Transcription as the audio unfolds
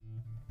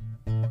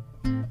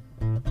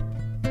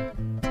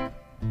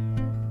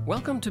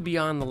Welcome to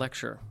Beyond the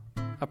Lecture,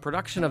 a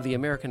production of the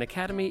American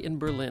Academy in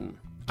Berlin.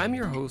 I'm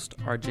your host,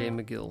 R.J.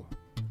 McGill.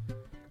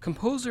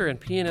 Composer and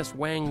pianist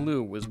Wang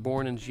Lu was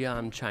born in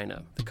Xi'an,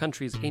 China, the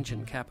country's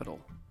ancient capital.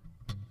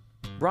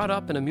 Brought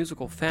up in a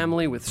musical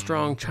family with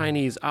strong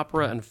Chinese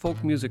opera and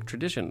folk music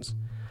traditions,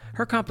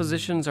 her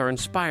compositions are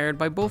inspired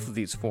by both of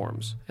these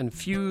forms and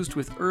fused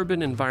with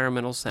urban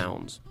environmental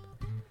sounds.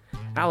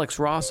 Alex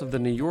Ross of The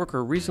New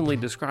Yorker recently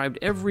described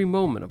every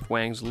moment of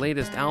Wang's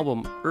latest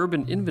album,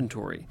 Urban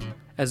Inventory,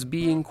 as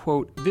being,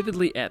 quote,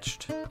 vividly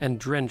etched and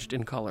drenched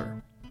in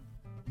color.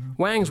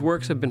 Wang's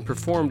works have been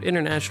performed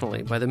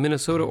internationally by the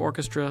Minnesota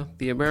Orchestra,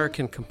 the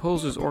American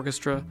Composers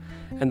Orchestra,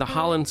 and the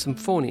Holland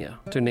Symphonia,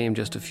 to name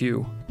just a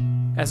few.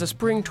 As a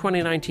spring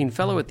 2019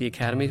 fellow at the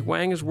Academy,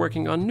 Wang is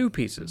working on new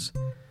pieces,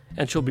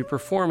 and she'll be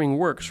performing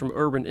works from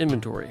Urban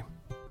Inventory.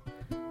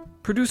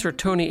 Producer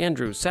Tony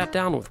Andrews sat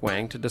down with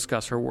Wang to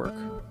discuss her work.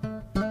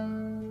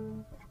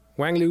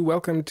 Wang Lu,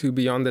 welcome to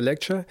Beyond the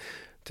Lecture.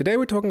 Today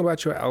we're talking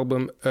about your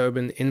album,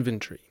 Urban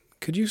Inventory.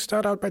 Could you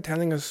start out by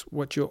telling us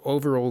what your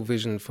overall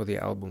vision for the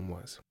album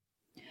was?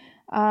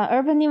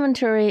 Urban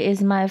Inventory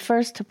is my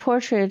first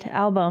portrait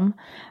album,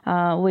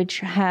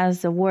 which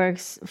has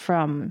works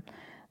from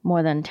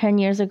more than 10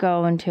 years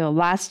ago until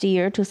last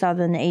year,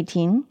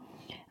 2018.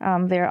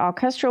 They're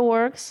orchestral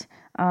works,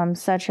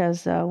 such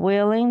as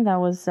Wailing, that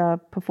was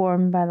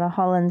performed by the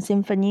Holland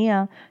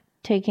Symphonia,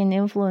 taking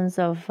influence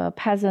of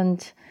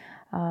peasant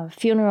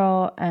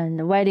funeral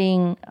and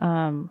wedding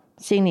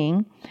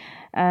singing,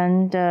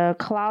 and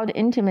Cloud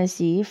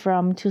Intimacy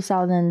from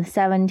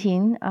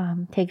 2017,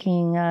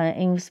 taking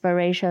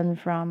inspiration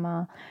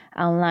from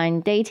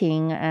online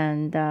dating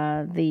and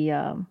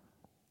the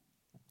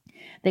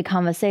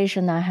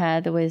conversation I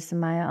had with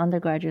my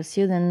undergraduate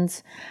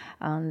students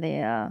on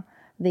the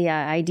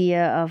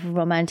idea of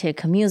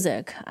romantic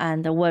music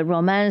and what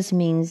romance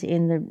means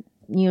in the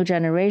new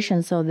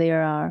generation. So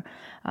there are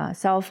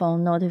cell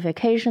phone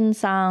notification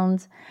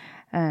sounds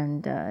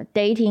and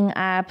dating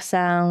app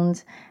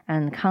sounds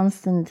and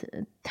constant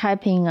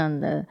typing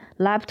on the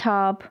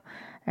laptop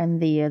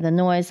and the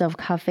noise of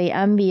cafe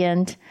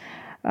ambient.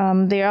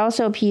 There are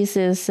also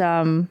pieces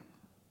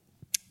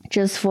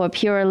just for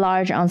pure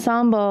large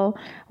ensemble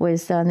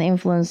with an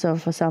influence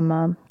of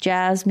some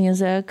jazz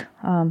music,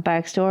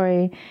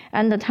 backstory,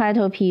 and the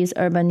title piece,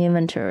 Urban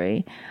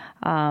Inventory,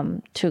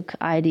 took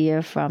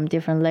idea from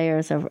different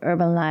layers of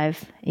urban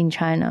life in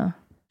China.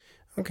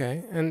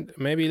 Okay, and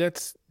maybe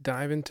let's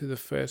dive into the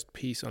first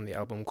piece on the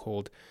album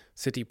called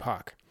City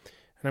Park.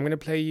 And I'm going to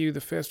play you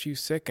the first few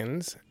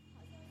seconds.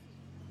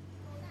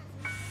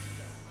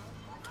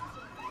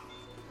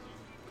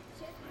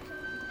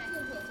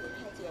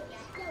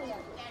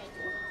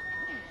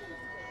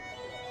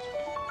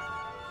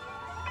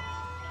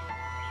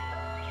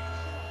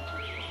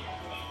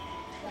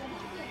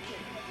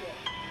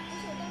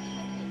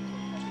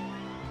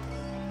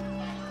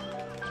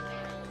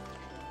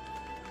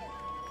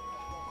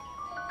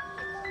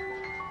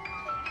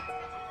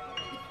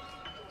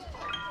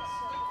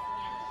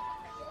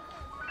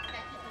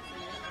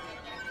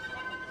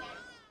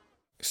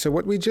 So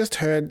what we just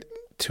heard,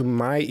 to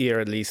my ear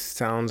at least,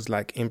 sounds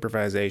like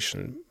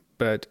improvisation,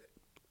 but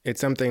it's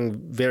something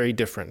very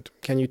different.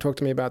 Can you talk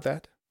to me about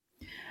that?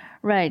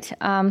 Right.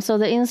 So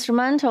the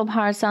instrumental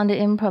part sounded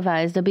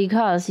improvised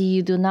because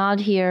you do not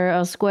hear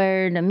a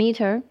squared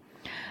meter,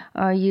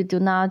 or you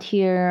do not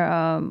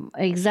hear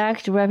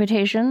exact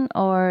repetition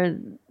or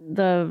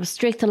the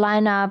strict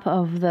lineup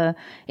of the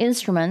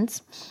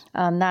instruments.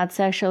 That's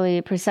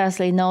actually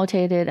precisely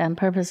notated and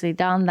purposely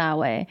done that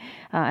way.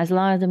 As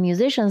long as the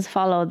musicians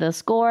follow the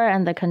score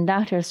and the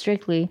conductor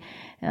strictly,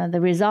 the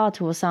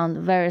result will sound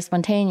very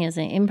spontaneous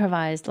and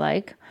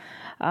improvised-like.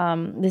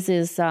 This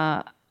is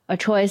a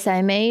choice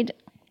I made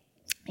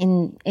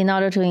in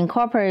order to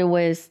incorporate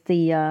with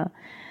the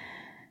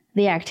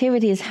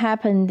activities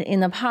happened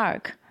in the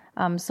park.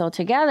 So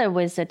together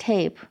with the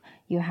tape,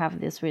 you have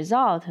this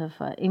result of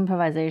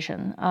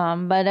improvisation.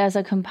 But as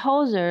a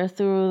composer,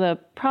 through the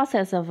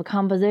process of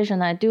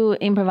composition, I do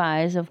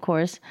improvise, of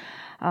course,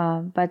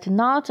 but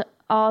not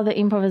all the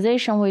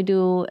improvisation we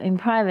do in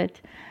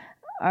private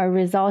are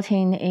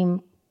resulting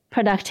in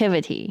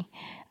productivity.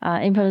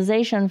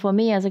 Improvisation for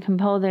me as a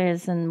composer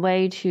is a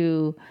way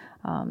to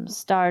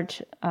start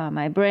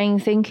my brain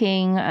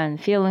thinking and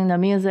feeling the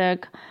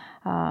music,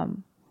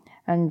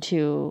 and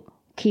to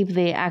keep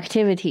the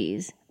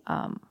activities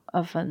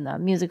of a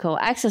musical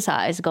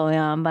exercise going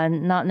on, but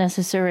not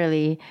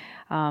necessarily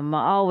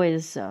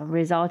always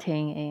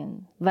resulting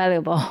in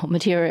valuable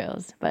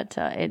materials. But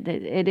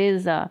it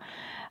is a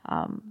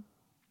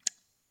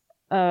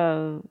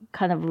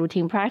kind of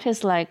routine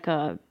practice, like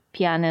a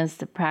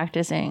pianist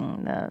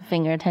practicing the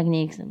finger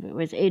techniques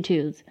with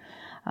etudes,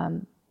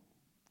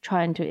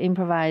 trying to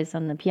improvise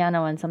on the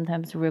piano and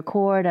sometimes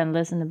record and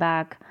listen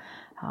back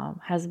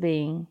has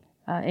been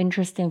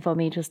interesting for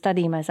me to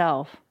study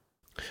myself.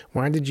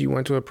 Why did you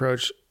want to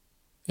approach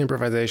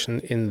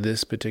improvisation in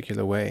this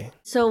particular way?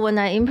 So when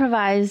I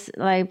improvise,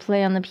 like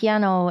play on the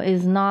piano,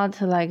 is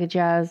not like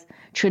jazz,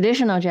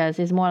 traditional jazz.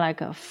 It's more like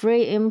a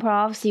free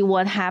improv, see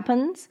what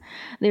happens.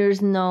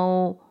 There's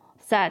no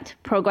set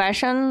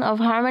progression of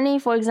harmony,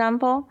 for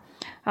example.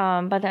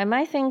 But I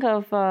might think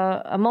of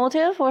a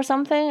motive or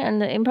something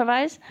and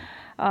improvise.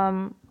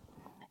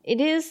 It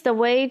is the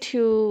way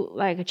to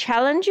like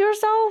challenge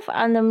yourself,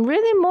 and I'm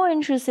really more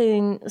interested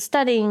in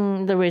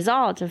studying the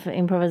result of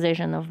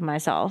improvisation of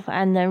myself,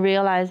 and then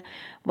realize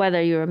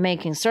whether you're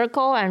making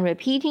circle and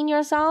repeating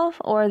yourself,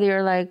 or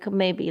they're like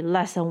maybe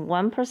less than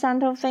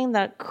 1% of things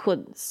that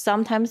could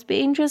sometimes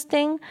be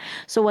interesting.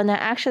 So when I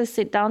actually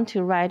sit down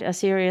to write a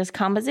serious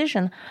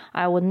composition,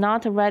 I would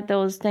not write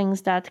those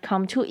things that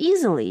come too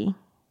easily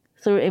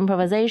through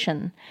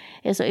improvisation.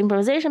 And so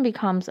improvisation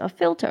becomes a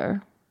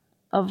filter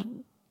of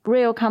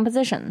real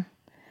composition.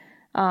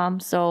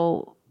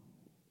 So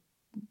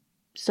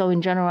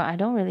in general, I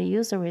don't really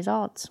use the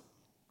results.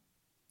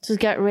 Just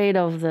get rid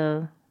of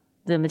the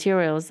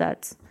materials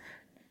that's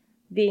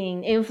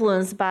being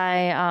influenced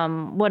by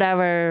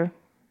whatever,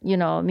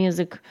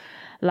 music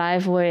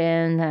life we're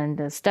in, and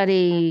the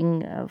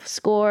studying of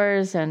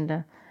scores,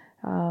 and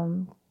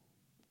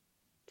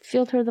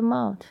filter them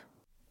out.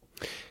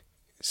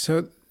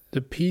 So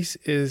the piece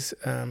is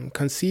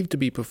conceived to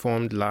be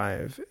performed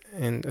live,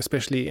 and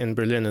especially in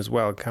Berlin as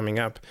well, coming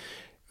up.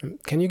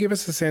 Can you give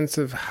us a sense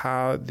of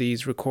how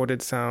these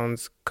recorded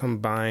sounds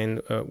combine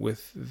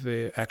with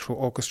the actual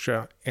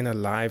orchestra in a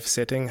live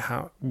setting?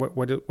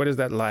 What is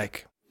that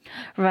like?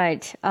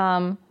 Right.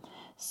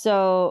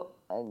 So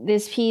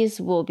this piece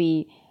will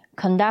be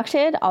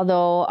conducted,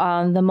 although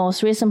the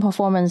most recent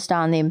performance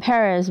done in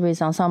Paris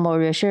with Ensemble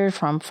Recherche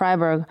from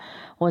Freiburg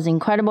was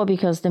incredible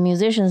because the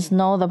musicians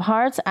know the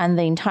parts and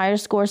the entire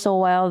score so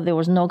well, there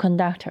was no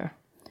conductor.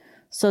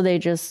 So they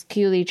just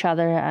cued each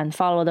other and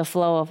follow the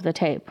flow of the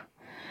tape.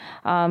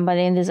 But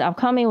in this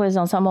upcoming with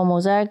Ensemble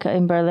Mosaic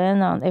in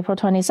Berlin on April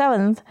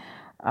 27th,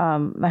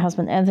 my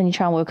husband Anthony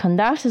Chang will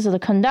conduct. So the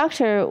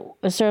conductor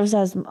serves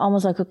as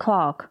almost like a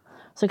clock.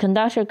 So the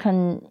conductor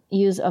can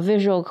use a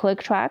visual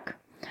click track,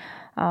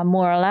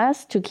 more or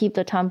less, to keep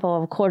the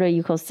tempo of quarter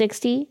equals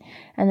 60,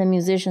 and the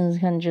musicians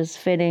can just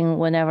fit in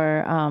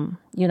whenever,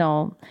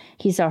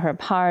 his or her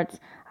part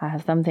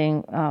have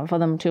something for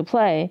them to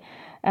play.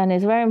 And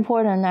it's very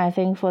important, I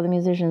think, for the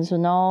musicians to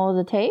know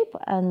the tape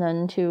and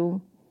then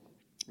to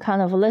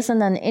kind of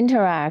listen and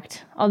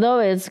interact. Although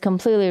it's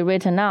completely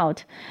written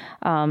out,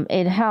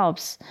 it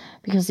helps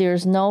because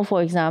there's no,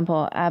 for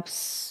example,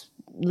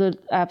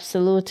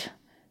 absolute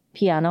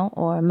piano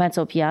or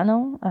mezzo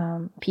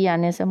piano,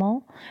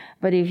 pianissimo.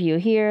 But if you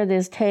hear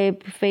this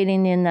tape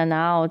fading in and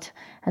out,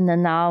 and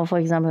then now, for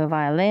example,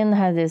 violin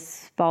has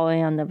this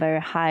bowing on the very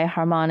high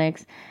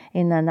harmonics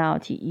in and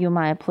out, you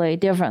might play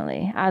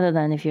differently, other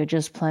than if you're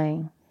just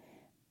playing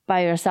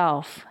by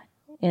yourself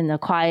in a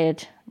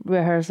quiet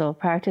rehearsal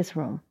practice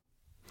room.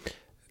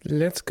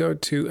 Let's go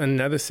to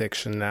another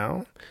section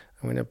now.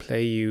 I'm going to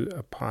play you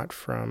a part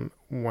from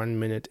 1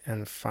 minute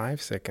and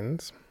 5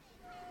 seconds.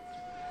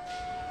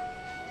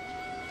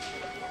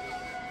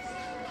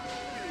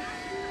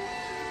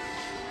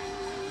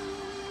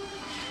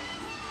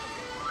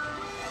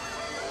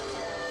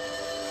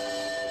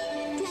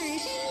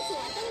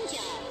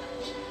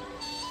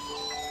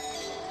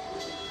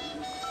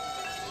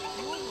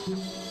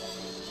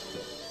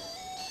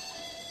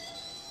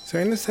 So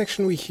in this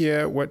section we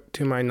hear what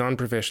to my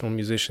non-professional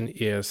musician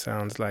ear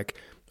sounds like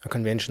a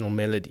conventional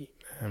melody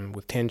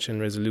with tension,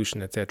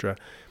 resolution, etc.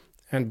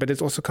 But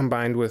it's also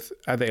combined with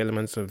other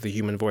elements of the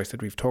human voice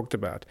that we've talked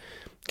about.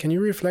 Can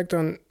you reflect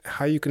on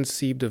how you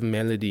conceived of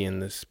melody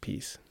in this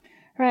piece?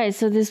 Right.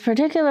 So this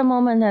particular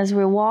moment, as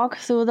we walk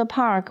through the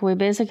park, we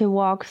basically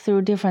walk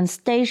through different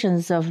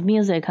stations of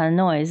music and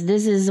noise.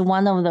 This is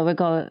one of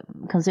the,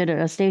 consider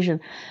a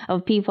station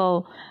of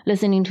people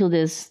listening to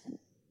this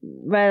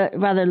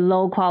rather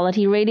low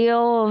quality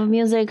radio of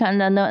music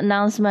and an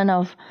announcement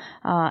of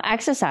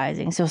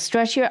exercising. So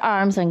stretch your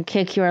arms and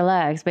kick your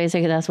legs.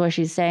 Basically, that's what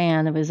she's saying.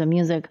 And with the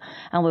music,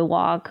 and we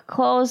walk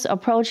close,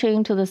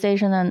 approaching to the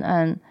station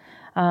and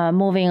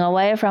moving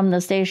away from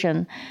the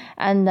station.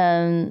 And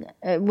then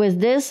with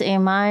this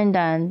in mind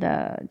and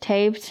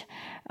taped,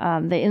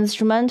 the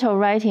instrumental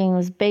writing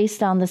was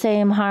based on the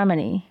same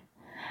harmony.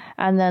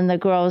 And then it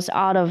grows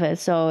out of it.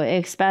 So it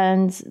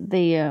expands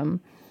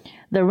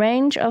the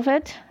range of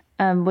it,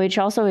 which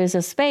also is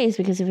a space,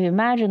 because if you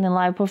imagine in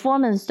live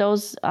performance,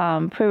 those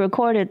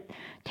pre-recorded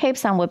tape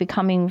sound will be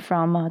coming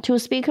from two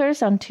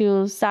speakers on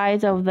two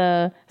sides of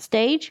the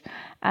stage,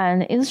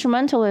 and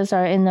instrumentalists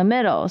are in the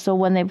middle. So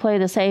when they play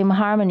the same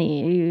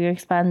harmony, you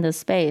expand the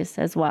space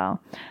as well.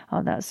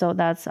 So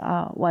that's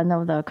one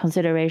of the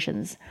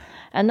considerations.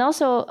 And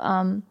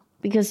also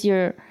because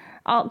you're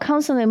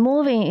constantly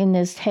moving in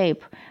this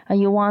tape, and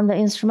you want the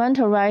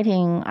instrumental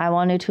writing, I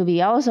want it to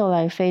be also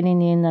like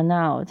fading in and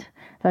out,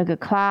 like a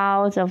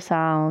cloud of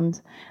sound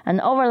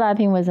and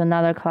overlapping with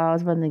another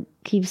cloud, but it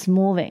keeps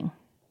moving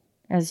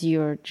as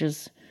you're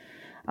just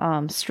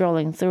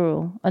strolling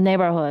through a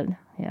neighborhood.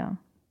 Yeah.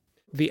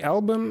 The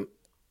album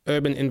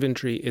Urban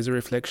Inventory is a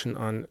reflection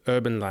on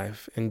urban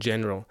life in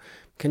general.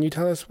 Can you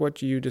tell us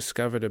what you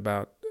discovered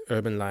about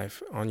urban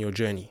life on your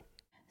journey?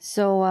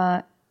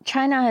 So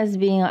China has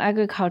been an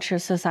agriculture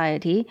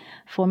society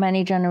for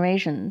many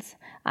generations.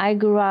 I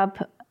grew up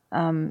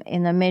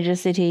in a major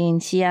city in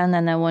Xi'an,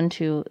 and I went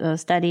to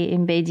study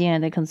in Beijing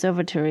at the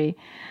conservatory.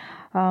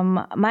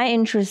 My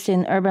interest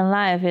in urban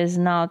life is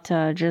not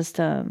just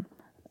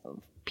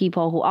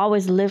people who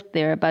always lived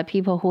there, but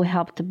people who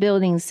helped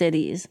building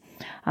cities,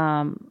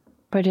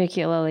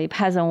 particularly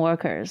peasant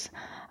workers.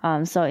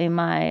 So in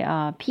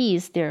my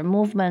piece, there are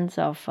movements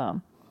of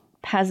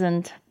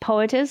peasant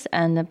poetess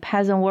and a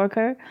peasant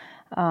worker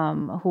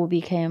who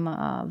became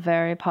a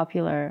very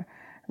popular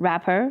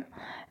rapper.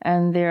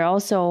 And there are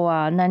also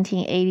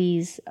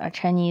 1980s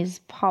Chinese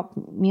pop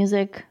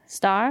music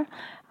star.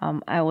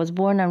 I was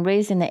born and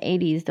raised in the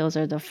 80s. Those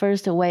are the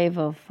first wave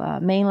of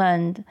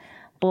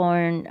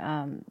mainland-born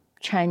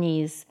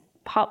Chinese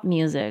pop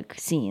music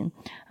scene.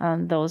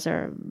 Those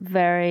are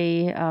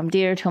very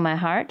dear to my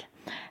heart.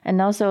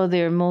 And also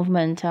their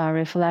movement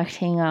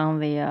reflecting on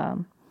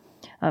the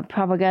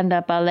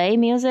propaganda ballet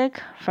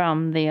music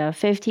from the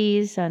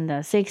 50s and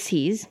the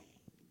 60s,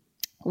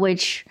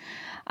 which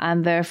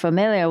I'm very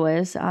familiar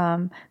with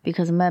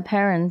because my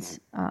parents,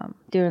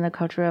 during the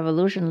Cultural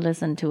Revolution,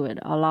 listened to it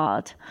a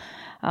lot.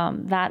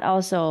 That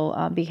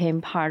also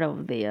became part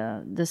of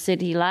the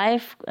city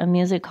life and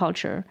music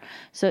culture.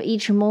 So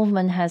each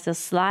movement has a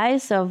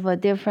slice of a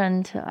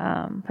different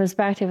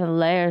perspective and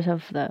layers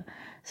of the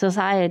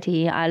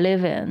society I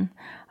live in.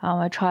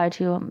 I try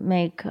to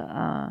make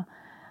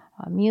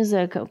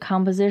music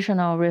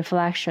compositional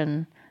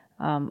reflection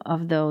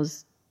of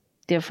those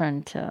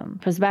different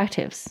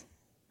perspectives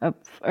of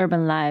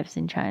urban lives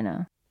in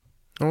China.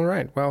 All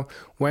right. Well,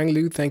 Wang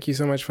Lu, thank you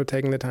so much for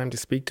taking the time to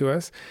speak to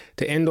us.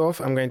 To end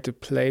off, I'm going to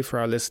play for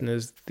our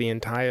listeners the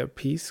entire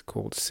piece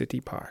called City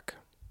Park.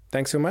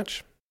 Thanks so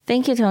much.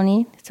 Thank you,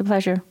 Tony. It's a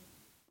pleasure.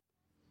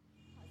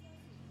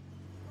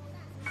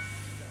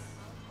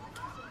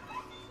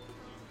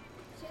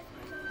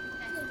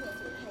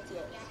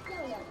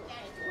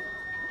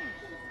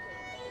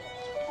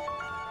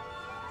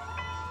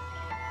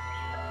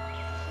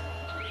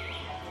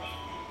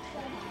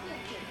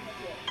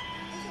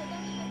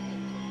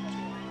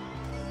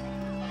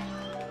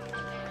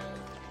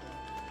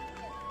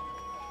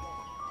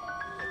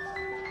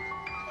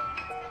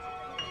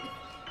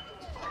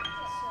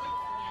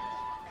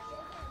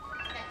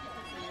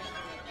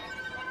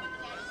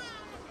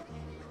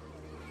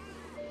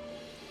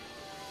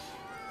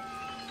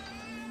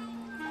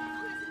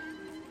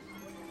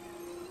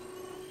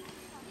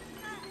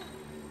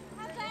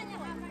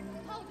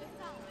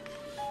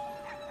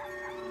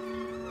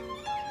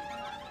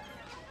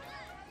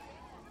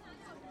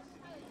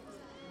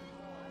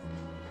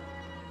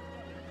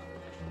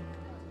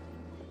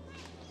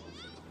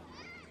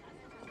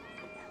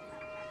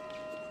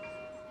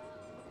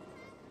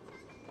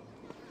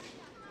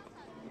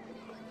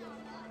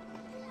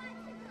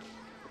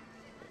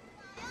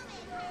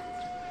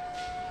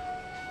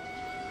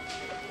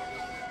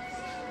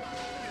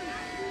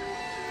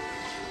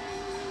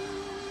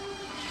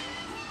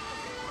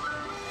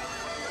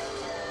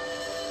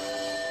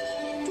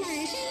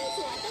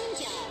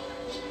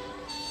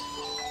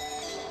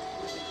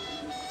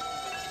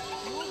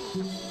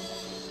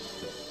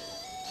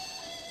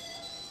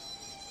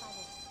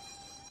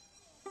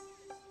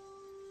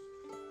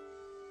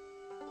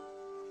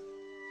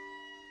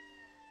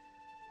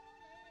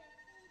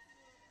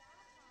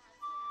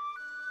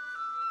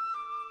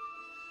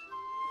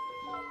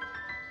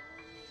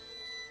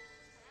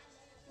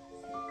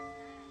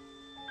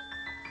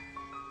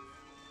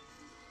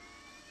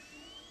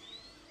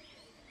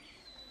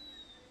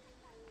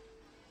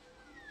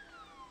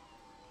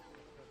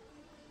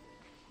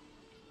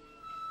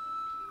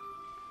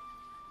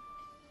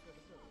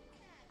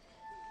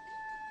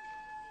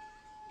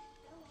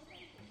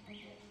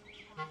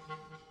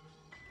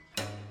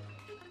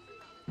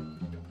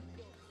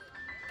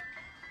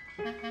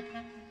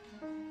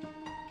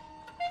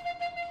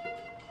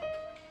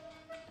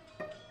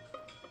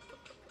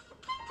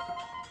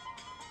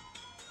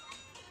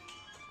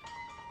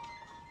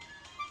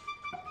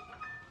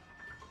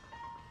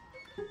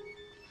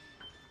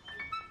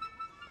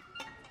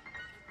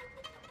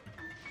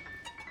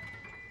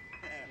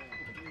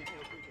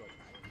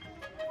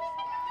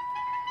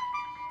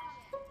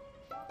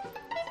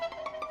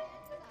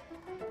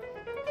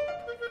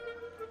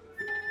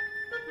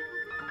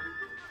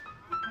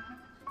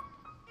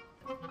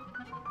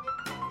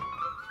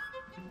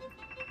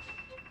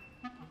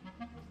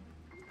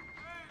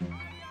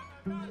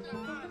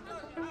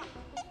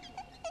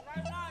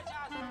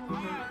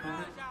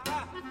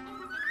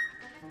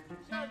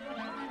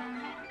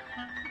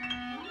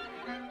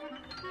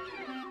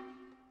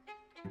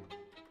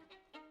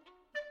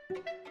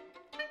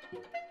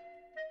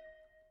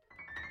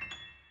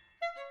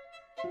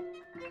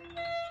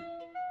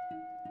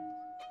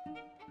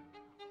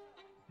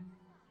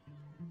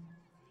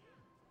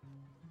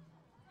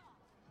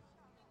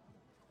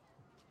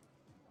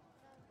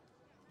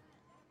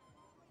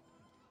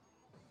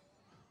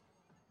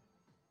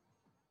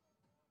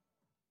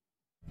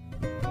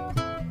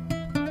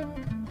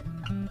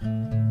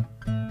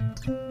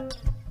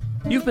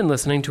 You've been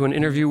listening to an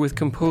interview with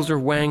composer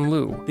Wang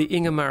Lu, the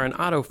Inge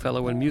Marin-Otto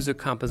Fellow in Music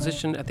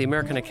Composition at the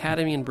American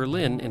Academy in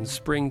Berlin in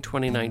spring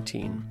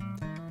 2019.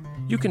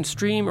 You can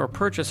stream or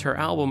purchase her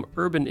album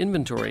Urban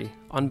Inventory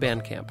on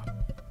Bandcamp.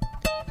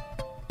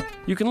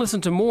 You can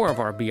listen to more of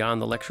our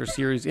Beyond the Lecture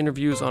series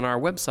interviews on our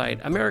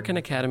website,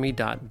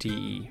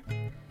 americanacademy.de.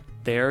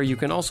 There, you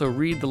can also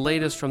read the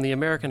latest from the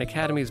American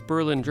Academy's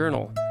Berlin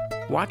Journal,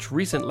 watch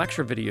recent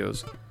lecture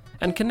videos,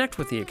 and connect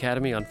with the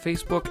Academy on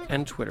Facebook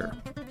and Twitter.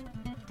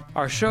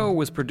 Our show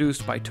was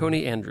produced by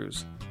Tony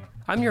Andrews.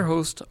 I'm your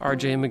host,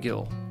 RJ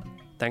McGill.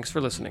 Thanks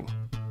for listening.